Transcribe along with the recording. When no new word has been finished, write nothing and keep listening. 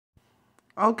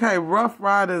Okay, Rough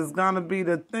Rider is gonna be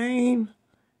the theme.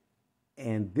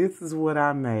 And this is what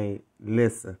I made.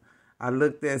 Listen, I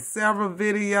looked at several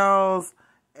videos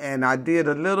and I did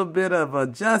a little bit of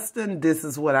adjusting. This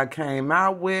is what I came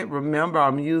out with. Remember,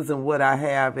 I'm using what I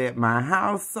have at my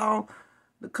house, so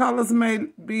the colors may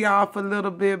be off a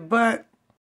little bit, but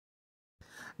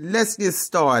let's get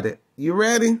started. You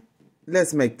ready?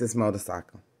 Let's make this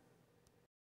motorcycle.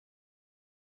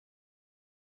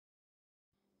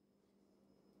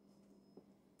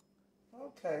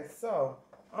 Okay, so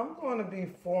I'm going to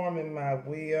be forming my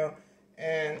wheel,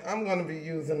 and I'm going to be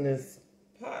using this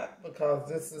pot because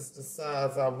this is the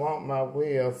size I want my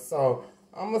wheel. So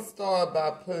I'm going to start by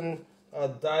putting a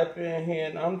diaper in here,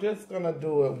 and I'm just going to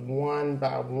do it one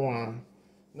by one.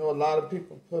 I know a lot of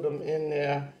people put them in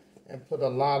there and put a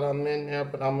lot of them in there,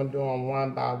 but I'm going to do them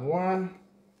one by one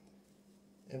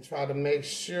and try to make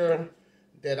sure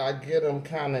that I get them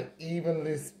kind of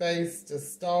evenly spaced to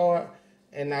start.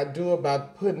 And I do it by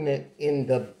putting it in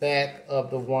the back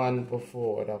of the one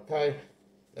before it, okay?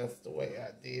 That's the way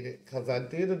I did it, because I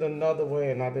did it another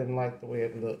way and I didn't like the way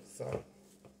it looked, so.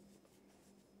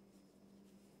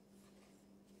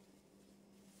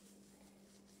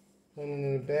 Putting it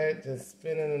in the back, just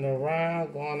spinning it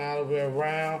around, going all the way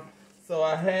around. So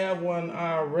I have one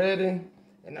already,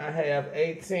 and I have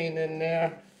 18 in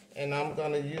there, and I'm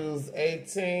gonna use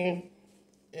 18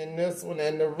 in this one.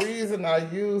 And the reason I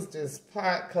used this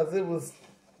pot, because it was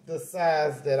the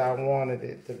size that I wanted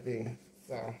it to be.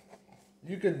 So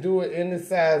you could do it any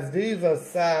size. These are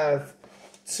size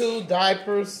 2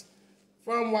 diapers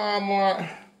from Walmart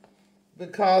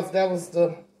because that was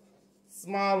the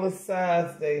smallest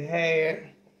size they had.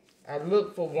 I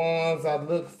looked for ones, I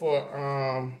looked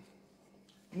for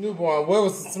newborn. What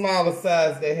was the smallest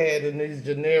size they had in these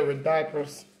generic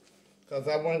diapers? Because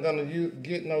I wasn't going to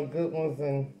get no good ones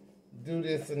and do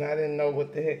this, and I didn't know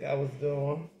what the heck I was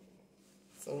doing.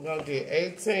 So we're going to get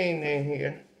 18 in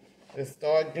here. Just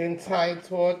start getting tight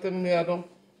toward the middle.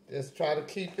 Just try to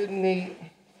keep it neat.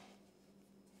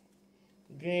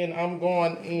 Again, I'm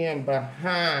going in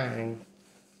behind,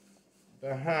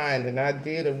 and I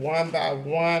did it one by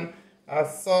one. I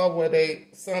saw where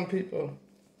some people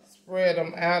spread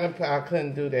them out, and I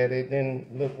couldn't do that. It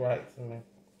didn't look right to me.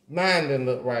 Mine didn't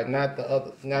look right, not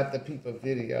the people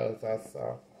videos I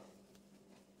saw.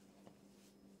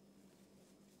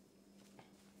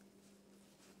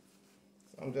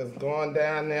 So I'm just going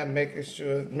down there, making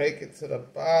sure make it to the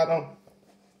bottom,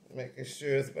 making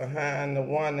sure it's behind the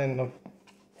one in the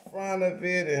front of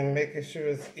it, and making sure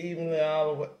it's even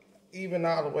all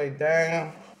the way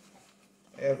down.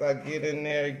 As I get in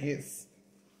there, it gets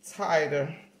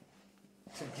tighter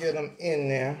to get them in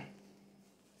there.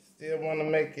 Still want to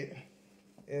make it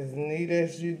as neat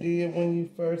as you did when you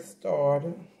first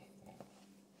started.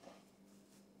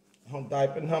 On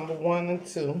diaper number 1 and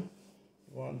 2. You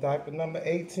want diaper number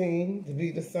 18 to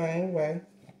be the same way.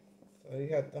 So you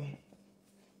have to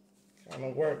kind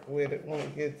of work with it when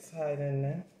it gets tight in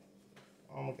there.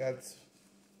 Almost got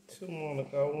 2 more to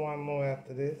go, 1 more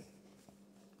after this.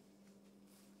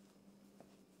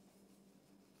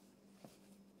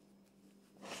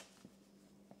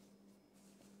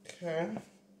 Okay.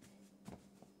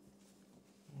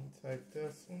 Take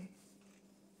this one.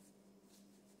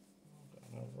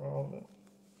 I'm gonna roll it.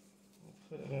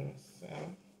 Put it in the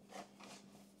center.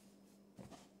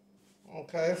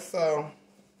 Okay, so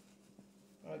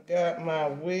I got my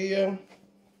wheel,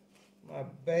 my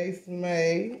base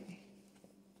made.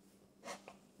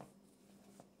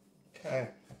 Okay,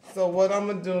 so what I'm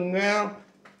gonna do now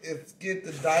is get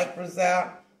the diapers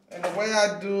out. And the way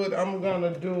I do it, I'm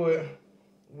gonna do it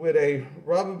with a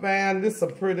rubber band. This is a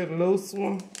pretty loose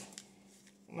one.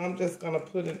 And I'm just gonna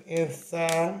put it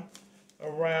inside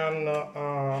around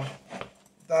the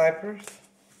diapers,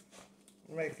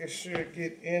 making sure it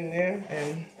get in there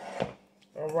and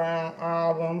around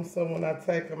all of them, so when I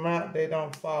take them out, they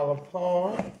don't fall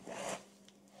apart.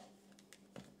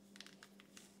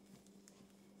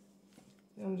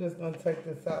 I'm just gonna take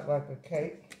this out like a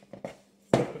cake.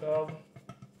 Flip it over.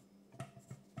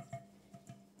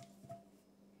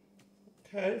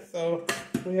 Okay, so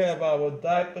we have our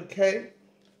diaper cake,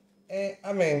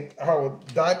 and our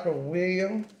diaper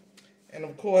wheel, and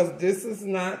of course this is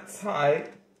not tight.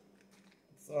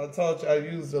 So I told you I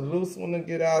used a loose one to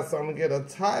get out, so I'm gonna get a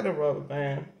tighter rubber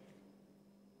band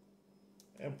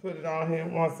and put it on here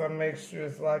once I make sure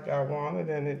it's like I want it,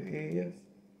 and it is.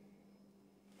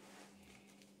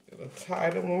 Get a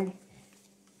tighter one.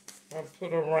 I'll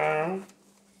put around.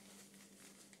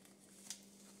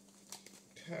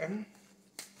 Okay.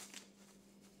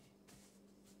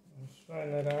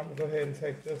 Straighten it out. Go ahead and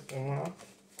take this one off.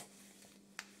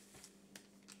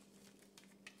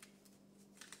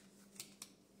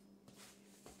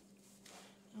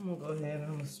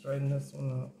 straighten this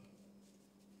one up.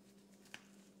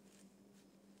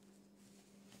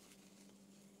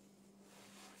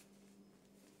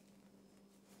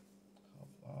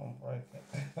 Hopefully I don't break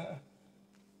it.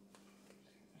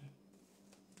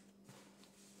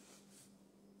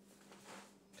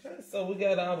 Okay, so we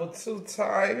got our 2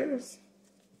 tires.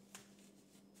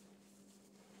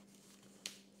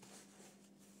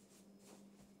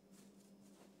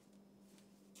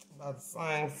 About the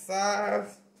same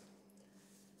size.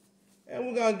 And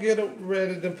we're going to get it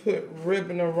ready to put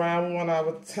ribbon around. We want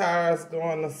our tires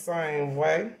going the same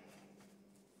way.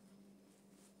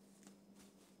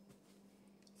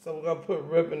 So we're going to put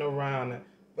ribbon around it.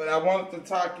 But I wanted to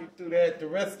talk you through that. The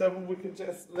rest of it, we can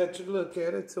just let you look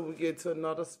at it till we get to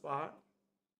another spot.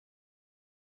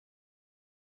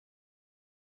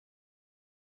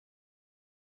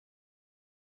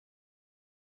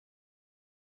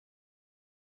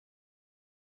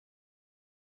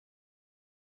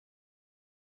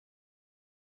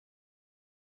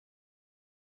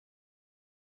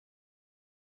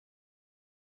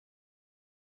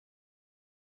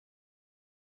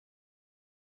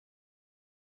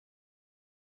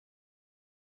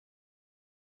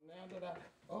 Now that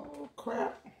oh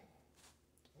crap,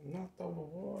 knocked over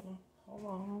water.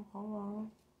 Hold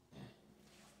on.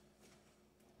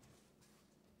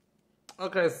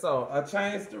 Okay, so I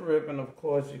changed the ribbon. Of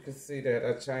course, you can see that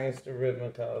I changed the ribbon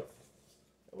because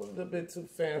it was a little bit too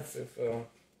fancy for,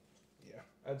 yeah,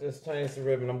 I just changed the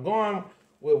ribbon. I'm going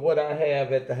with what I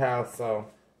have at the house, so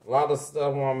a lot of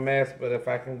stuff won't match, but if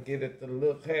I can get it to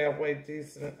look halfway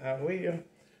decent, I will.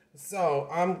 So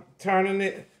I'm turning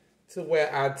it to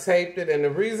where I taped it, and the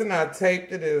reason I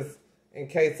taped it is in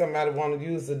case somebody want to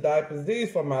use the diapers.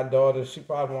 These for my daughter, she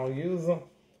probably won't use them,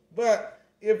 but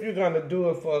if you're going to do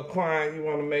it for a client, you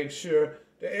want to make sure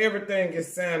that everything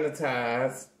is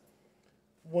sanitized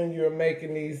when you're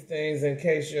making these things in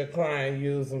case your client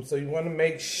use them. So you want to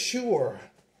make sure,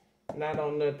 not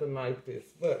on nothing like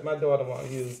this, but my daughter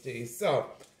won't use these. So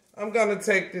I'm going to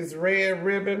take this red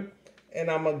ribbon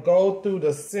and I'm going to go through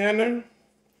the center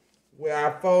where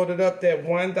I folded up that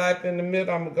one diaper in the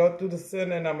middle. I'm going to go through the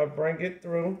center and I'm going to bring it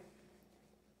through.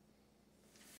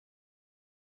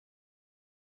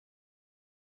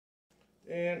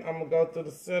 Then I'm going to go through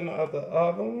the center of the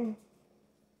other one.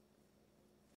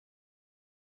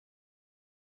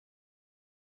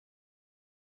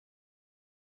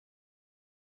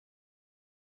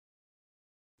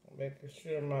 Making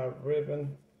sure my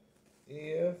ribbon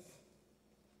is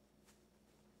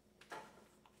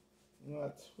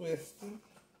not twisted.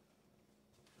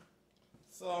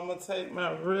 So I'm going to take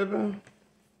my ribbon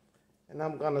and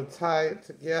I'm going to tie it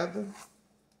together.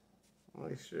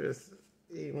 Make sure it's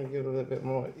even, get a little bit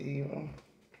more even.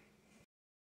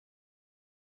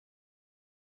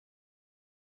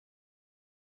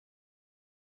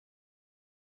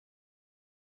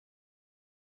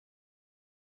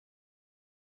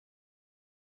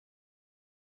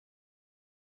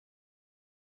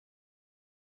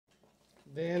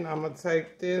 Then I'm going to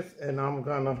take this and I'm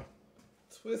going to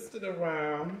twist it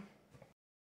around.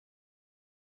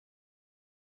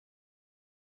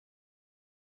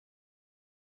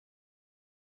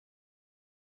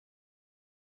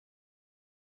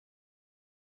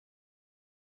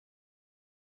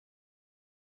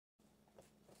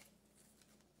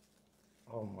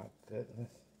 Oh my goodness.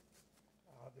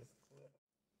 All this glitter.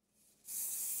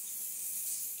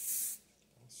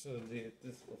 I should have did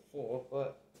this before,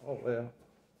 but oh well.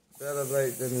 Better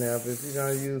late than never. If you're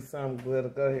going to use some glitter,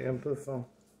 go ahead and put some,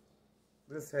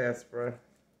 this hairspray.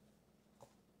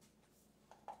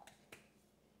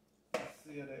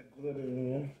 Seal that glitter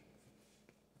in.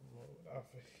 Move it off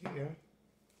of here.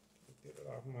 Get it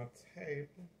off my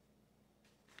table.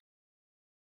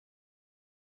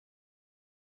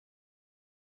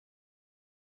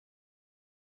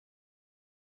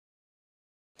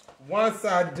 Once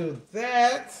I do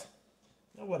that,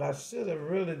 you know what I should have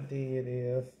really did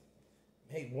is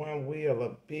make one wheel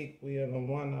a big wheel and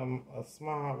one a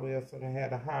small wheel so they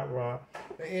had a hot rod.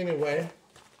 But anyway,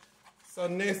 so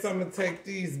next I'm going to take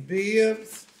these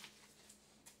bibs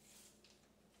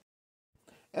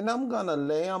and I'm going to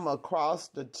lay them across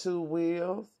the 2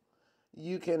 wheels.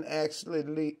 You can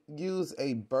actually use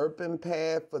a burping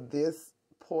pad for this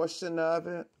portion of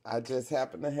it. I just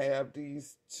happen to have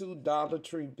these 2 Dollar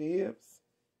Tree bibs.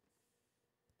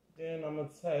 Then I'm going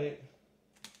to take,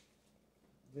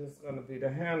 this is going to be the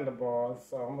handlebars.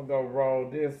 So I'm going to go roll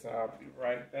this. I'll be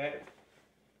right back.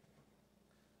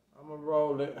 I'm going to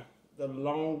roll it the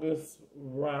longest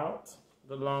route,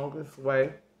 the longest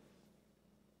way.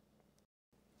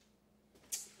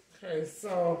 Okay,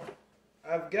 so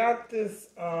I've got this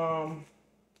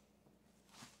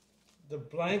the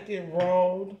blanket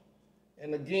rolled.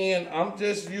 And again, I'm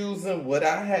just using what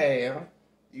I have.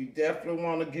 You definitely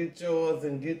want to get yours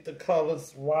and get the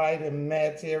colors right and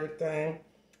match everything.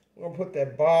 I'm going to put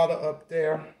that bottle up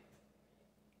there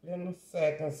in a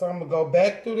second. So I'm going to go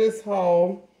back through this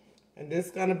hole. And this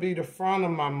is going to be the front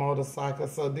of my motorcycle.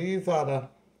 So these are the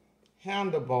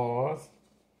handlebars.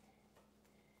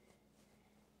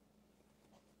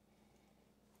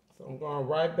 So I'm going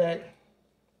right back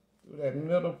through that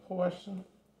middle portion.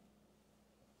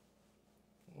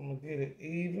 I'm going to get it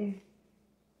even.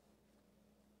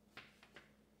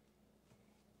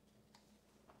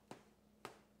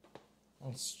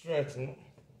 I'm stretching it.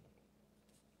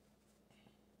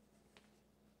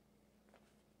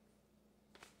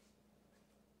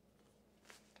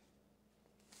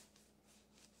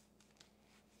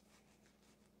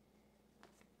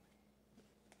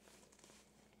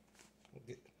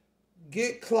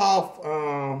 Get cloth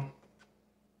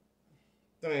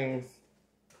things,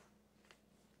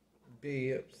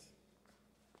 bibs.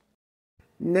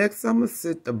 Next, I'm going to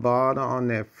sit the bottle on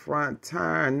that front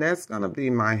tire, and that's going to be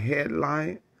my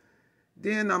headlight.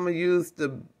 Then I'm going to use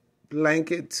the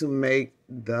blanket to make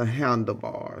the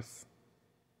handlebars.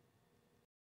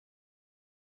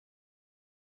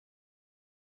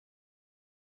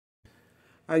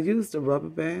 I used a rubber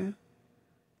band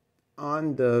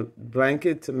on the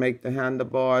blanket to make the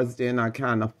handlebars. Then I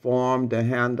kind of formed the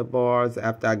handlebars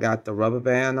after I got the rubber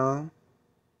band on.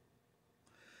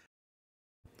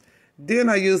 Then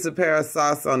I used a pair of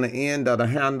socks on the end of the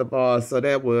handlebars so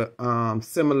that would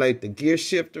simulate the gear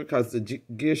shifter, because the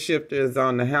gear shifter is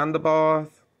on the handlebars.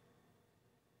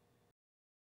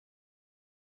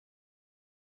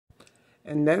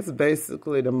 And that's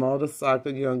basically the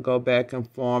motorcycle. You're going to go back and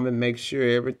form and make sure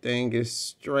everything is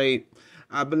straight.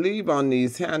 I believe on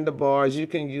these handlebars, you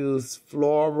can use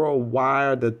floral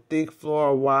wire, the thick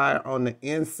floral wire on the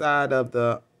inside of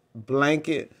the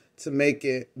blanket to make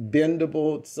it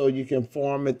bendable so you can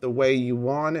form it the way you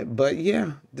want it. But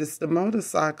yeah, this is the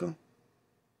motorcycle.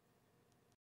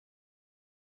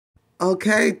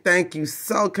 Okay, thank you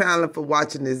so kindly for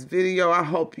watching this video. I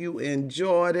hope you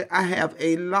enjoyed it. I have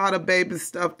a lot of baby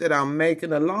stuff that I'm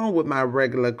making along with my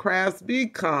regular crafts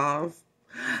because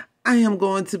I am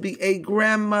going to be a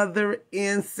grandmother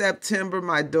in September.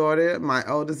 My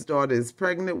oldest daughter is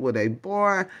pregnant with a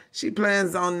boy. She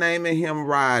plans on naming him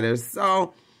Ryder.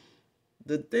 So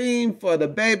the theme for the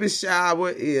baby shower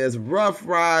is Rough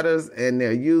Riders, and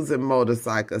they're using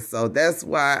motorcycles. So that's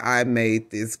why I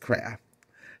made this craft.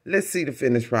 Let's see the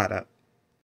finished product.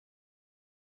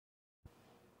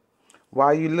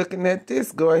 While you're looking at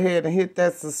this, go ahead and hit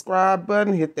that subscribe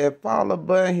button, hit that follow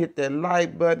button, hit that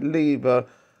like button, leave a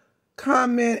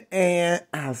comment, and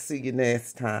I'll see you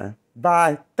next time.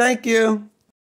 Bye. Thank you.